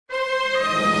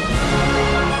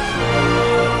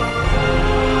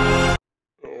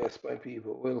my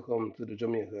people. Welcome to the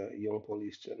Jamaica Young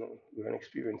Police Channel. We're an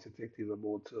experienced detective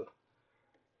about to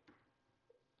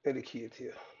educate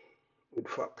you with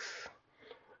facts.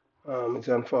 It's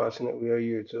unfortunate we are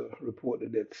here to report the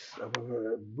deaths of a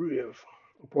very brave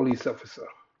police officer.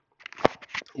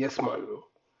 Yes, man,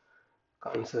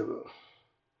 Constable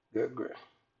Gregory,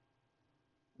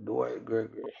 Dwight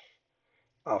Gregory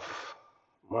of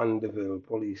Mandeville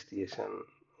Police Station.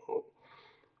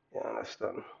 You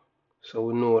understand? So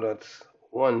we know that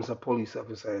once a police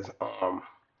officer is armed,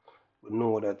 we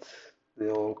know that the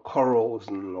all corals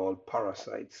and all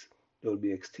parasites will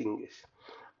be extinguished.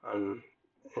 And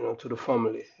to the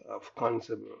family of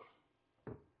Constable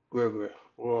Gregory,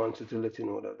 we wanted to let you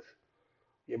know that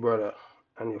your brother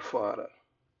and your father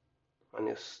and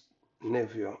your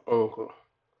nephew, uncle,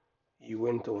 you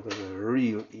went out as a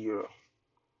real hero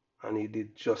and he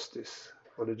did justice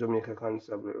for the Jamaica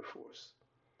Constabulary Force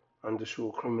and to show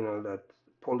criminals that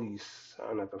police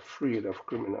are not afraid of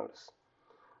criminals.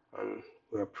 And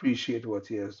we appreciate what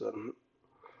he has done.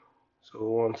 So we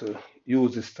want to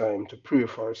use this time to pray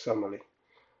for his family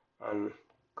and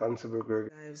Constable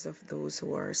Gregory. Lives of those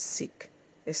who are sick,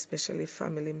 especially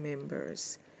family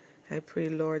members. I pray,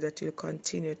 Lord, that you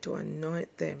continue to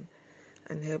anoint them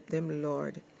and help them,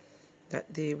 Lord,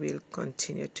 that they will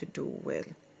continue to do well.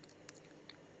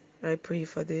 I pray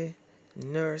for the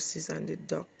nurses and the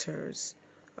doctors,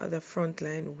 other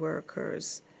frontline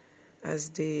workers as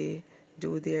they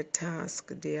do their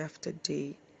task day after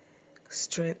day.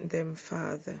 Strengthen them,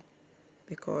 Father,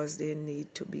 because they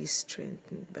need to be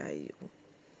strengthened by you.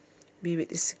 Be with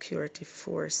the security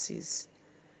forces.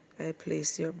 I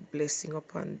place your blessing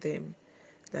upon them,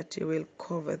 that you will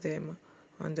cover them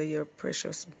under your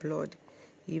precious blood,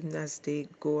 even as they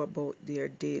go about their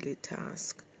daily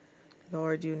task.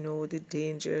 Lord, you know the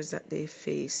dangers that they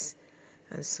face,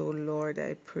 and so, Lord,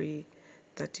 I pray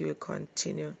that you will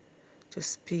continue to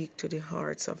speak to the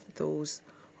hearts of those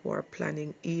who are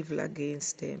planning evil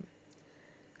against them.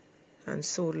 And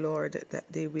so, Lord, that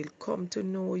they will come to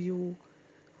know you,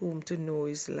 whom to know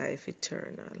is life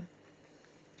eternal.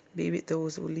 Be with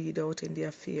those who lead out in the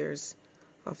affairs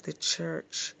of the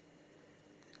church.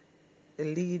 The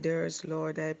leaders,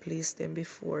 Lord, I place them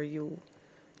before you,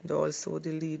 and also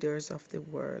the leaders of the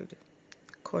world,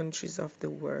 countries of the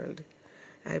world.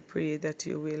 I pray that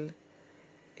you will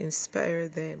inspire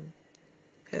them,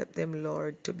 help them,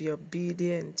 Lord, to be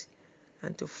obedient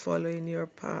and to follow in your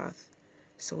path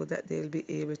so that they'll be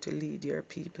able to lead your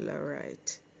people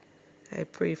aright. I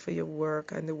pray for your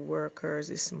work and the workers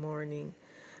this morning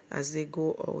as they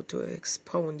go out to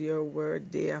expound your word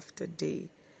day after day.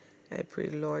 I pray,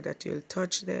 Lord, that you'll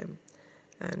touch them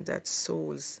and that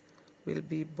souls will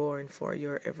be born for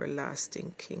your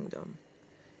everlasting kingdom.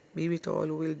 Be with all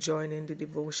who will join in the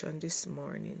devotion this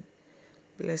morning.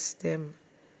 Bless them,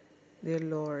 dear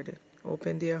Lord.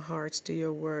 Open their hearts to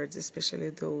your words,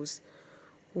 especially those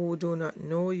who do not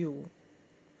know you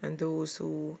and those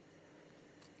who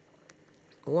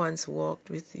once walked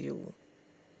with you.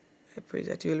 I pray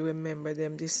that you'll remember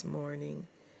them this morning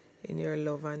in your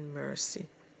love and mercy.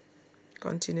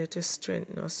 Continue to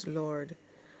strengthen us, Lord,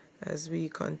 as we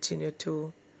continue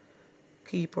to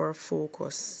keep our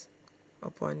focus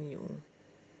upon you.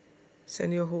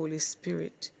 Send your Holy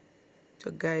Spirit to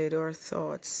guide our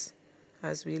thoughts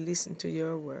as we listen to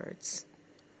your words.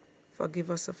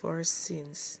 Forgive us of our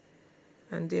sins.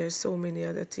 And there are so many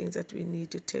other things that we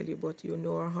need to tell you, but you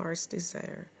know our heart's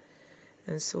desire.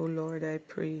 And so, Lord, I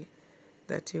pray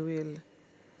that you will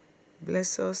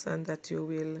bless us and that you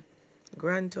will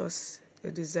grant us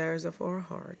the desires of our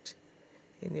heart.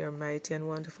 In your mighty and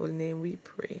wonderful name we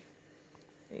pray.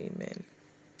 Amen.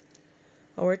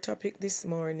 Our topic this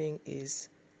morning is,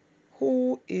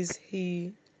 who is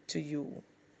he to you?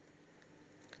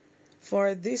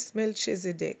 For this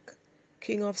Melchizedek,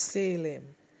 king of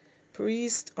Salem,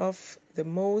 priest of the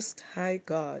Most High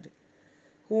God,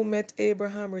 who met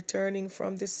Abraham returning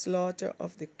from the slaughter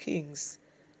of the kings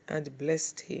and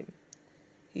blessed him.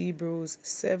 Hebrews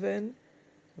 7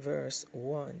 verse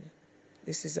 1.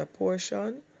 This is a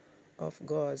portion of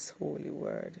God's holy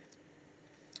word.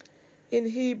 In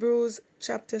Hebrews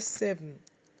chapter 7,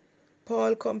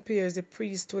 Paul compares the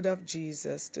priesthood of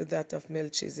Jesus to that of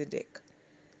Melchizedek,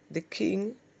 the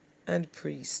king and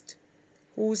priest,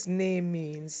 whose name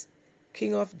means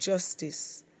king of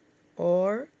justice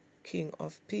or king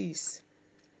of peace.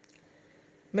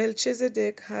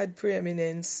 Melchizedek had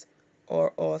preeminence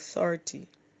or authority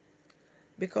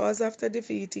because after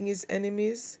defeating his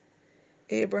enemies,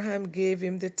 Abraham gave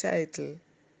him the title,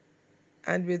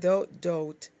 and without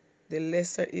doubt the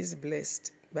lesser is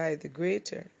blessed by the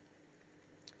greater.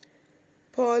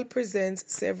 Paul presents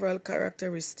several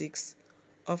characteristics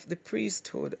of the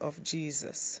priesthood of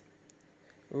Jesus: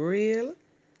 real,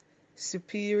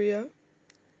 superior,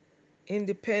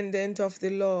 independent of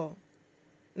the law,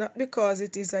 not because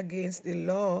it is against the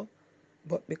law,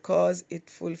 but because it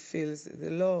fulfills the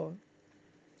law.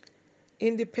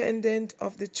 Independent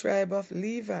of the tribe of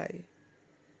Levi,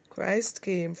 Christ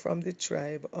came from the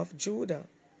tribe of Judah,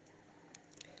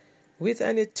 with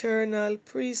an eternal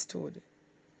priesthood,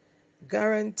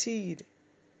 guaranteed,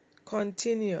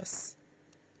 continuous,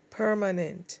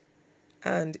 permanent,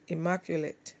 and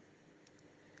immaculate.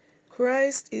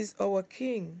 Christ is our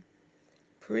King,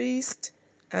 priest,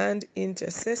 and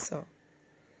intercessor.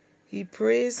 He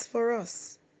prays for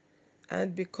us,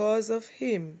 and because of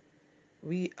him,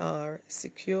 we are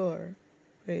secure.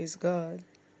 Praise God.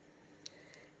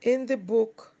 In the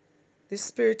book, The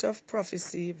Spirit of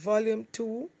Prophecy, Volume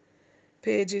 2,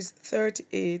 pages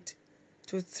 38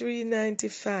 to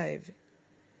 395,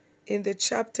 in the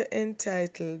chapter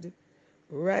entitled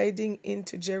Riding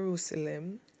into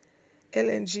Jerusalem,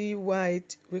 Ellen G.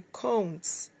 White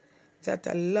recounts that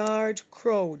a large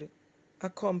crowd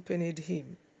accompanied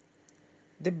him.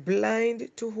 The blind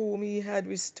to whom he had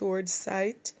restored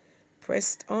sight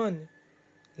pressed on,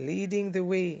 leading the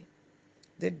way.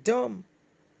 The dumb,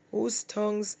 whose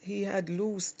tongues he had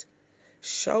loosed,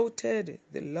 shouted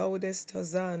the loudest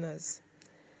hosannas.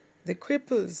 The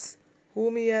cripples,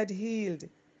 whom he had healed,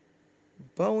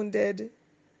 bounded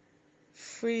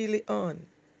freely on.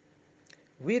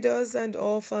 Widows and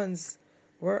orphans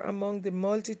were among the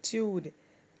multitude,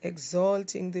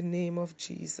 exalting the name of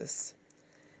Jesus.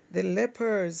 The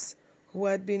lepers, who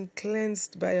had been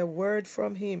cleansed by a word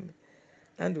from him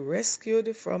and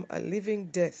rescued from a living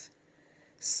death,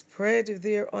 spread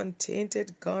their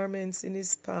untainted garments in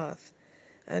his path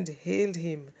and hailed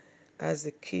him as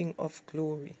the King of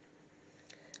glory.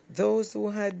 Those who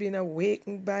had been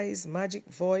awakened by his magic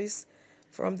voice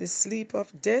from the sleep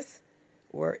of death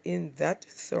were in that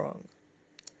throng.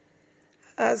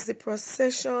 As the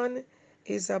procession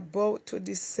is about to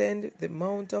descend the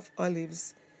Mount of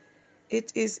Olives,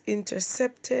 it is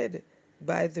intercepted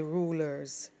by the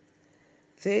rulers.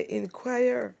 They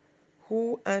inquire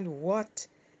who and what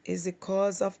is the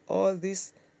cause of all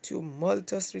this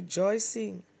tumultuous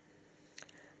rejoicing.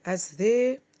 As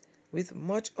they, with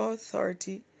much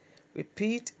authority,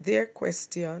 repeat their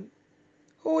question,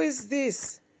 "Who is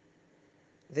this?"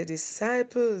 the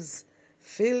disciples,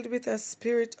 filled with a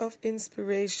spirit of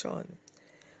inspiration,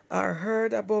 are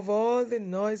heard above all the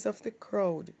noise of the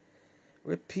crowd,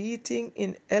 repeating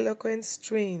in eloquent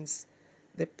strains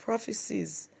the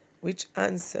prophecies which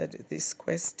answered this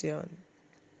question.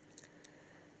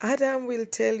 Adam will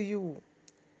tell you,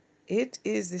 it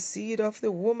is the seed of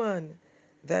the woman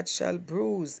that shall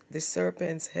bruise the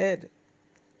serpent's head.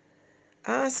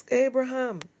 Ask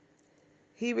Abraham,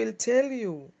 he will tell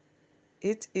you,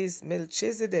 it is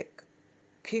Melchizedek,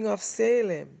 king of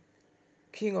Salem,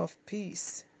 king of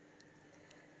peace.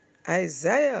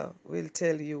 Isaiah will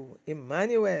tell you,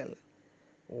 Emmanuel,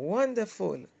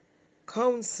 wonderful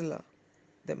counselor,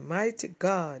 the mighty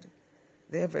God,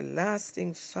 the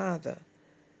everlasting Father,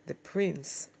 the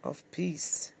Prince of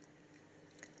Peace.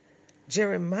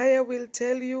 Jeremiah will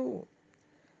tell you,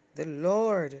 the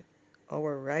Lord,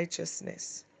 our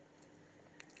righteousness.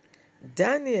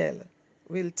 Daniel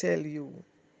will tell you,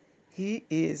 he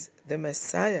is the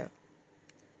Messiah.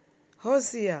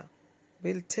 Hosea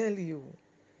will tell you,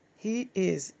 he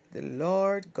is the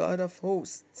Lord God of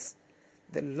hosts.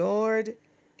 The Lord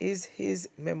is his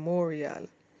memorial.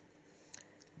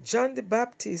 John the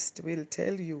Baptist will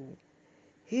tell you,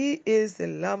 he is the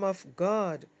Lamb of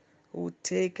God who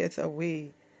taketh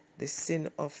away the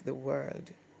sin of the world.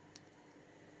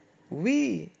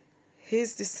 We,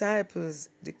 his disciples,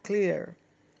 declare,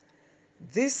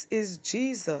 this is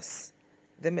Jesus,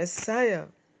 the Messiah,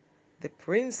 the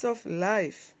Prince of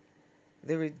Life,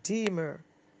 the Redeemer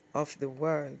of the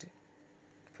world.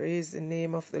 Praise the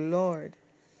name of the Lord.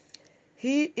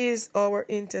 He is our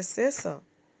intercessor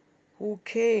who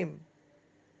came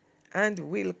and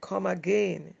will come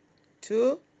again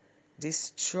to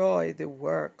destroy the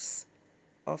works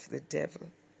of the devil.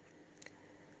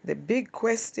 The big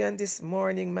question this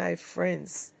morning, my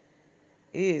friends,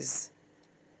 is,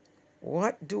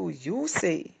 what do you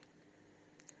say?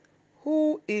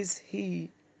 Who is he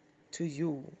to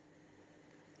you?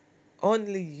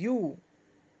 Only you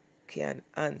can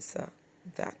answer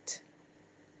that.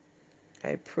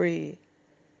 I pray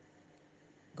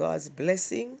God's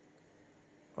blessing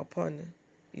upon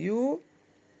you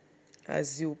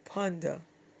as you ponder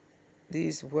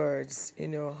these words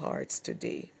in your hearts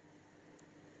today.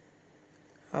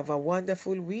 Have a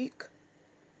wonderful week,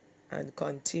 and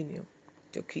continue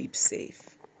to keep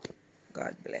safe.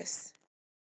 God bless.